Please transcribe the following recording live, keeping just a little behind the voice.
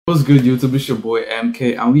What's good, YouTube? It's your boy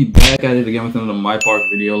MK, and we back at it again with another MyPark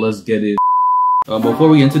video. Let's get it. Before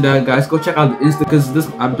we get into that, guys, go check out the Insta because this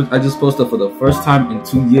I just posted for the first time in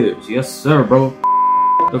 2 years. Yes, sir, bro.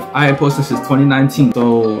 I ain't posted since 2019,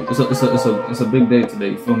 so it's a big day today.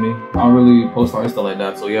 You feel me? I don't really post on Insta like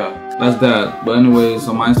that, so yeah, that's that. But anyway,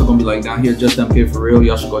 so my Insta gonna be like down here, just MK for real.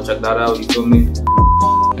 Y'all should go check that out. You feel me?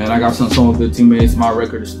 And I got some good teammates. My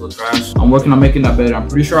record is still trash. I'm working on making that better. I'm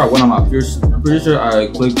pretty sure I went on my pierce. I'm pretty sure I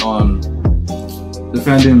clicked on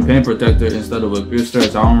defending paint protector instead of a pierce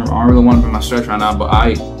stretch. I don't really want to be my stretch right now, but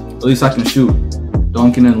at least I can shoot.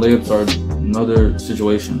 Dunking and layups are another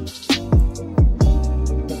situation.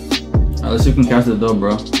 Alright, let's see if we can catch the dub,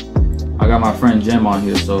 bro. I got my friend Jammy on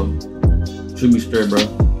here, so should be straight, bro.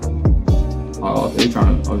 Oh, they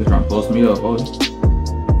trying to post me up. Oh.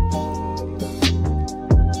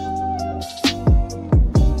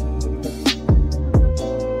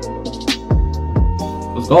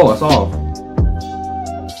 Let's go, that's off.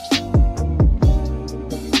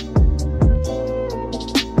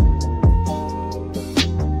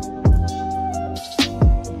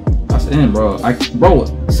 That's in, bro. Bro,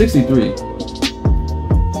 63.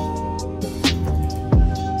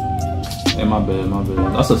 Hey, my bad.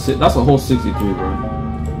 That's a whole 63, bro.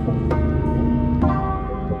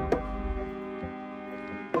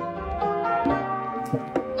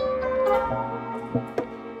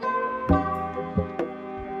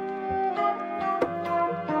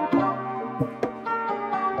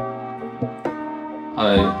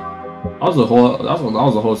 That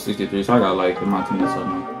was a whole 63, so I got like in my team or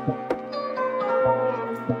something.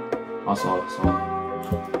 I saw it,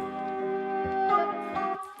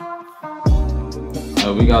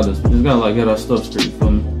 Alright, we got this. We just gotta like get our stuff straight, you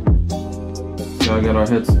feel me? We gotta get our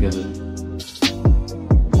heads together.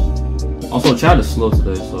 Also, chat is slow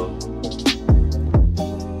today, so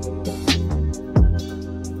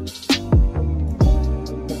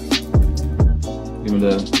give me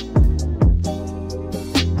that.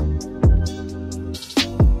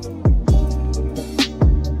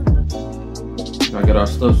 Gotta get our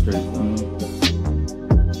stuff straight.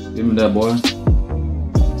 Give me that, boy.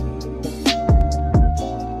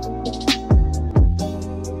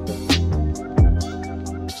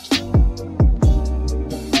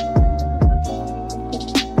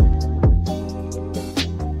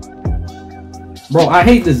 Bro, I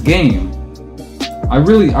hate this game. I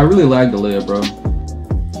really lag the layup, bro.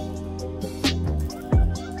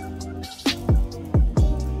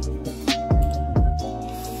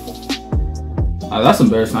 That's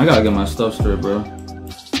embarrassing. I gotta get my stuff straight, bro.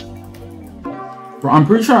 Bro, I'm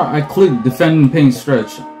pretty sure I clicked defending paint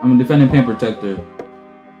stretch. I mean, defending paint protector.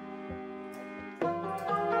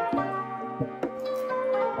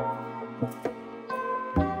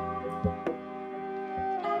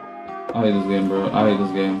 I hate this game, bro. I hate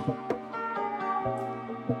this game.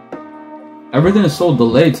 Everything is so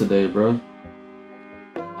delayed today, bro.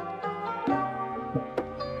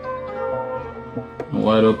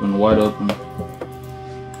 Wide open, wide open.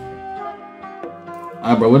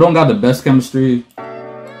 Alright, bro, we don't got the best chemistry.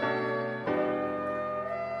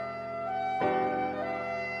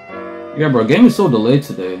 Yeah, bro, game is so delayed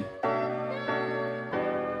today.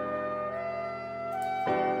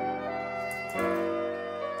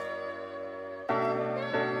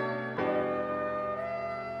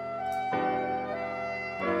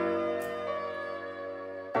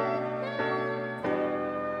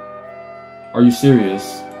 Are you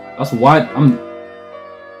serious? That's wide. I'm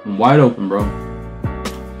wide open, bro.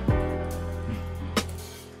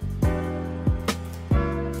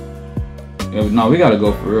 Yeah, no, we gotta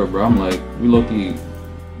go for real, bro. I'm like, we low key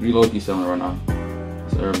selling right now.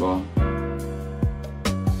 That's air ball.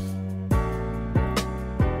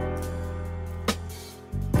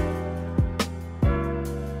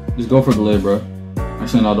 Just go for the lid, bro.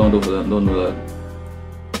 Actually, no, don't do that. Don't do that.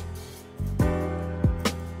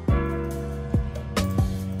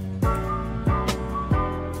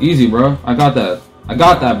 Easy, bro. I got that. I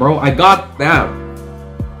got that, bro. I got that.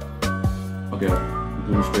 Okay,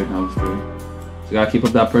 do it straight now. Straight. So you gotta keep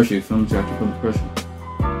up that pressure. You feel me? You gotta keep up the pressure.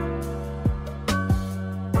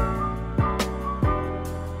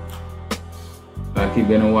 Gotta keep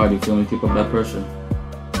getting wide. You feel me? Keep up that pressure.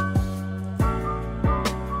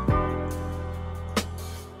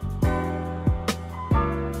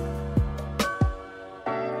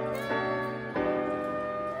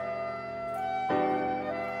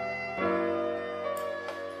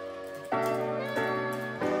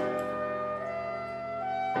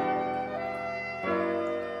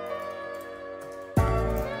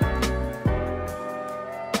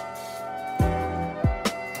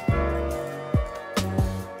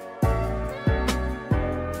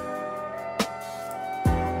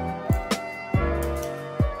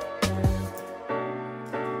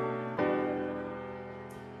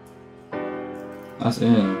 That's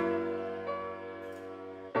in.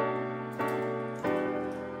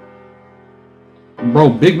 Bro,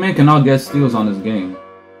 big man cannot get steals on this game.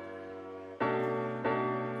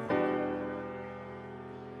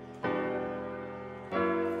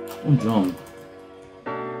 Don't jump.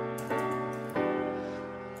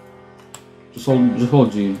 Just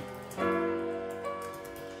hold G.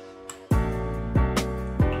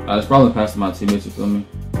 It's probably past my teammates, you feel me?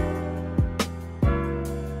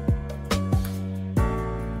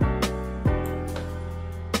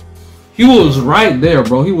 He was right there,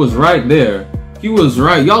 bro. He was right there. He was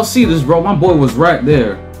right. Y'all see this, bro? My boy was right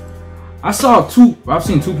there. I've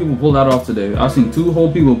seen two people pull that off today. I've seen two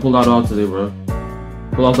whole people pull that off today, bro.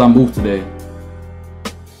 Pull off that move today.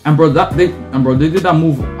 And bro, they did that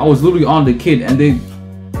move. I was literally on the kid, and they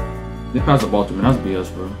passed the ball to me. That's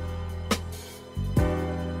BS, bro.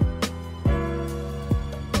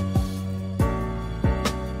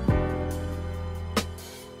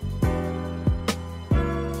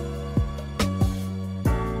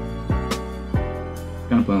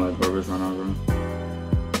 Kind of playing like garbage right now, bro.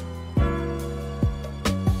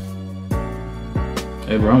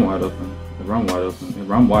 Hey, bro, I'm wide open. Hey, bro, I'm wide open. Hey,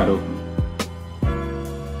 bro, I'm wide open.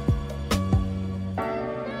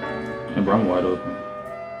 Hey, bro, I'm wide open.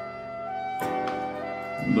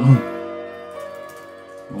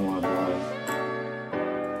 Oh my God.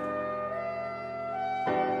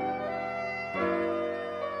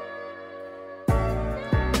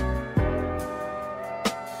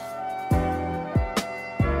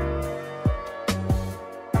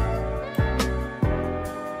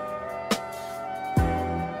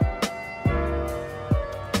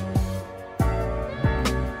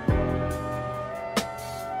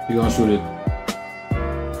 You gonna shoot it?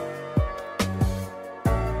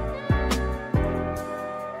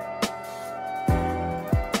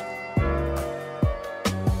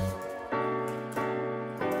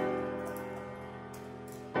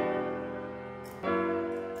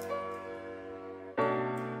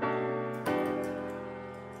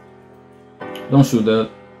 Don't shoot that.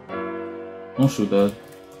 Don't shoot that.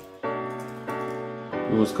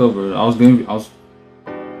 It was covered.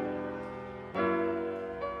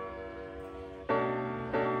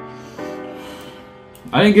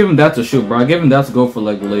 I didn't give him that to shoot, bro. I gave him that to go for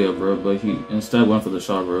like layup, bro. But he instead went for the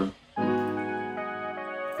shot, bro.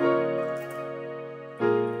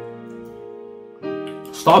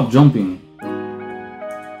 Stop jumping.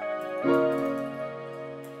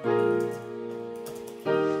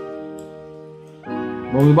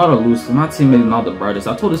 Bro, we about to lose. My teammate is not the brightest.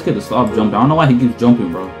 I told this kid to stop jumping. I don't know why he keeps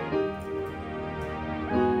jumping, bro.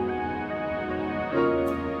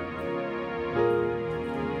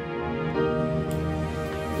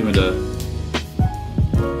 Give me that.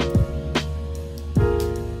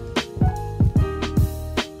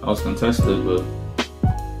 I was contested, but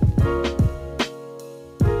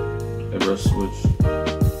ever switch.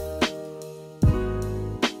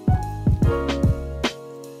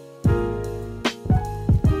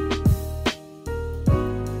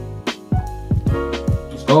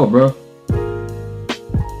 Let's go, bro.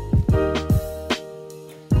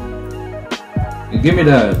 Give me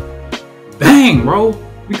that. Bang, bro.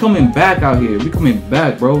 We coming back out here. We coming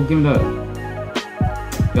back, bro. Give me that.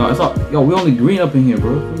 Yo, it's all, yo, we only green up in here,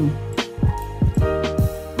 bro.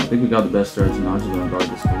 I think we got the best surge now. I'm just gonna guard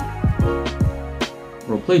this thing.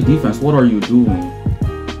 Bro, play defense. What are you doing?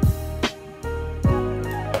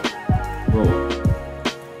 Bro.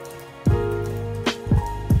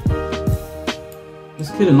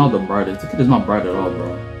 This kid is not the brightest. This kid is not bright at all,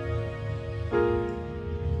 bro.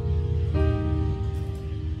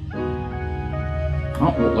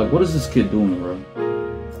 Like, what is this kid doing, bro?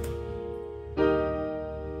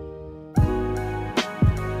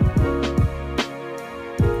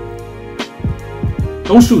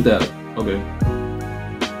 Don't shoot that. Okay.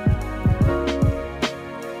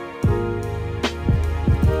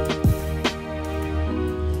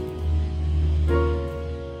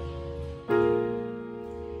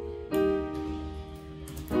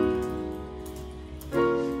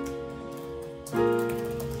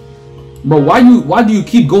 Bro, why do you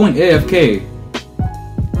keep going AFK?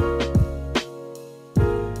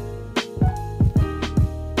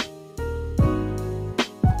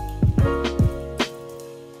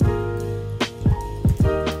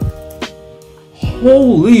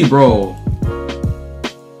 Holy, bro.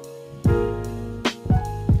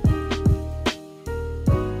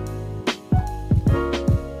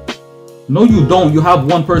 No, you don't. You have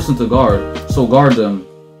one person to guard, so guard them.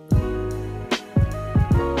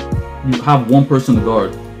 You have one person to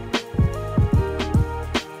guard.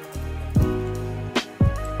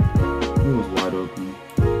 It was wide open.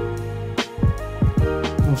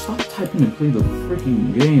 play the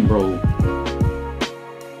freaking game, bro.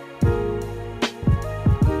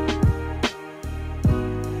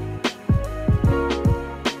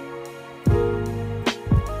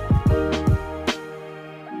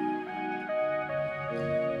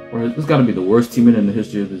 Bro, this gotta be the worst teammate in the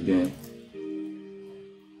history of this game.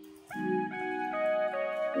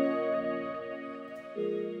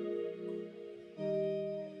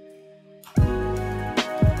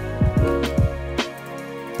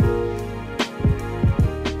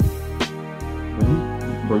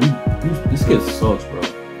 Bro, this kid sucks, bro.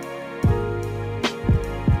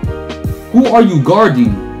 Who are you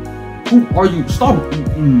guarding? Who are you? Stop.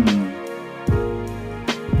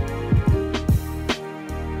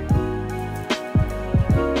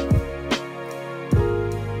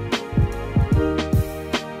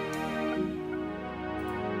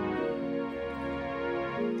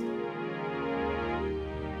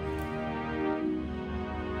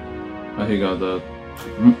 He got that.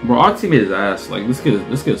 Bro, our teammate is ass. Like this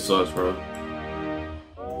kid sucks, bro.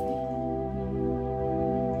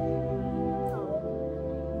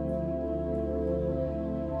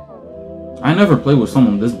 I never played with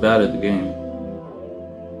someone this bad at the game.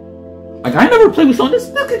 Like I never played with someone this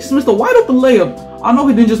kid just missed a wide open layup. I know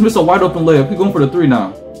he didn't just miss a wide open layup. He's going for the 3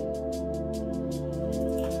 now.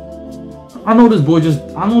 I know this boy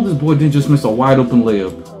didn't just miss a wide open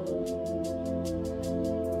layup.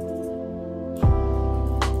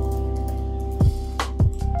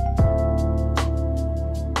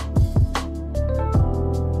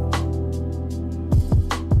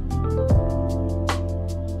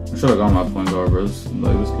 I should have gone my point guard, bro. Like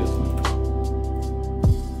this kid's.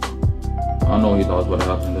 I know he thought what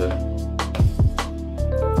happened there.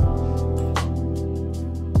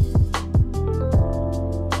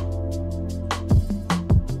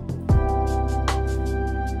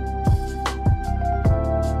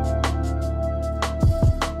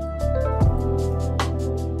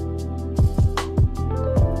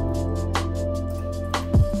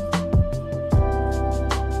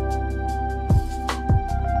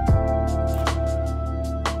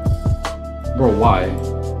 Bro, why?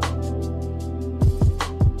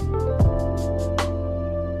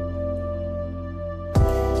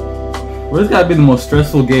 Bro, this gotta be the most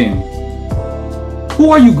stressful game.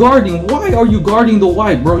 Who are you guarding? Why are you guarding the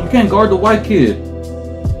white, bro? You can't guard the white kid.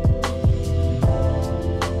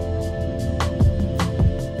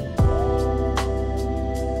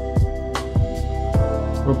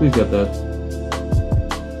 Bro, please get that.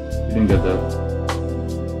 You didn't get that.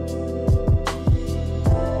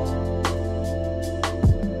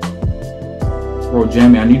 Bro,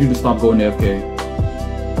 Jammy, I need you to stop going to FK.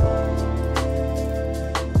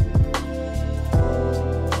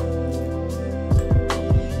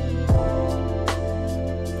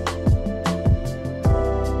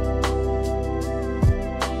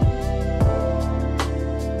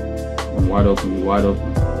 I'm wide open, you wide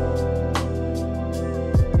open.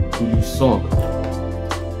 Dude, you suck.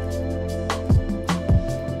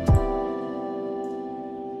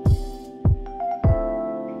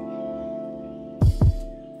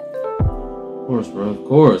 Of course, bro, of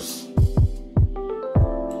course.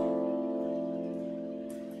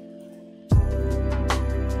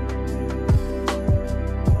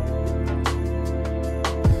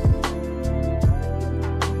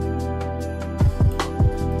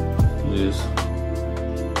 Please.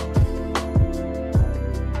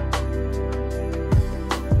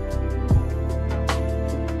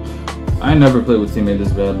 I ain't never played with teammates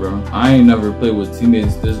this bad, bro. I ain't never played with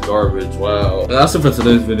teammates this garbage. Wow. That's it for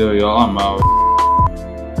today's video, y'all. I'm out.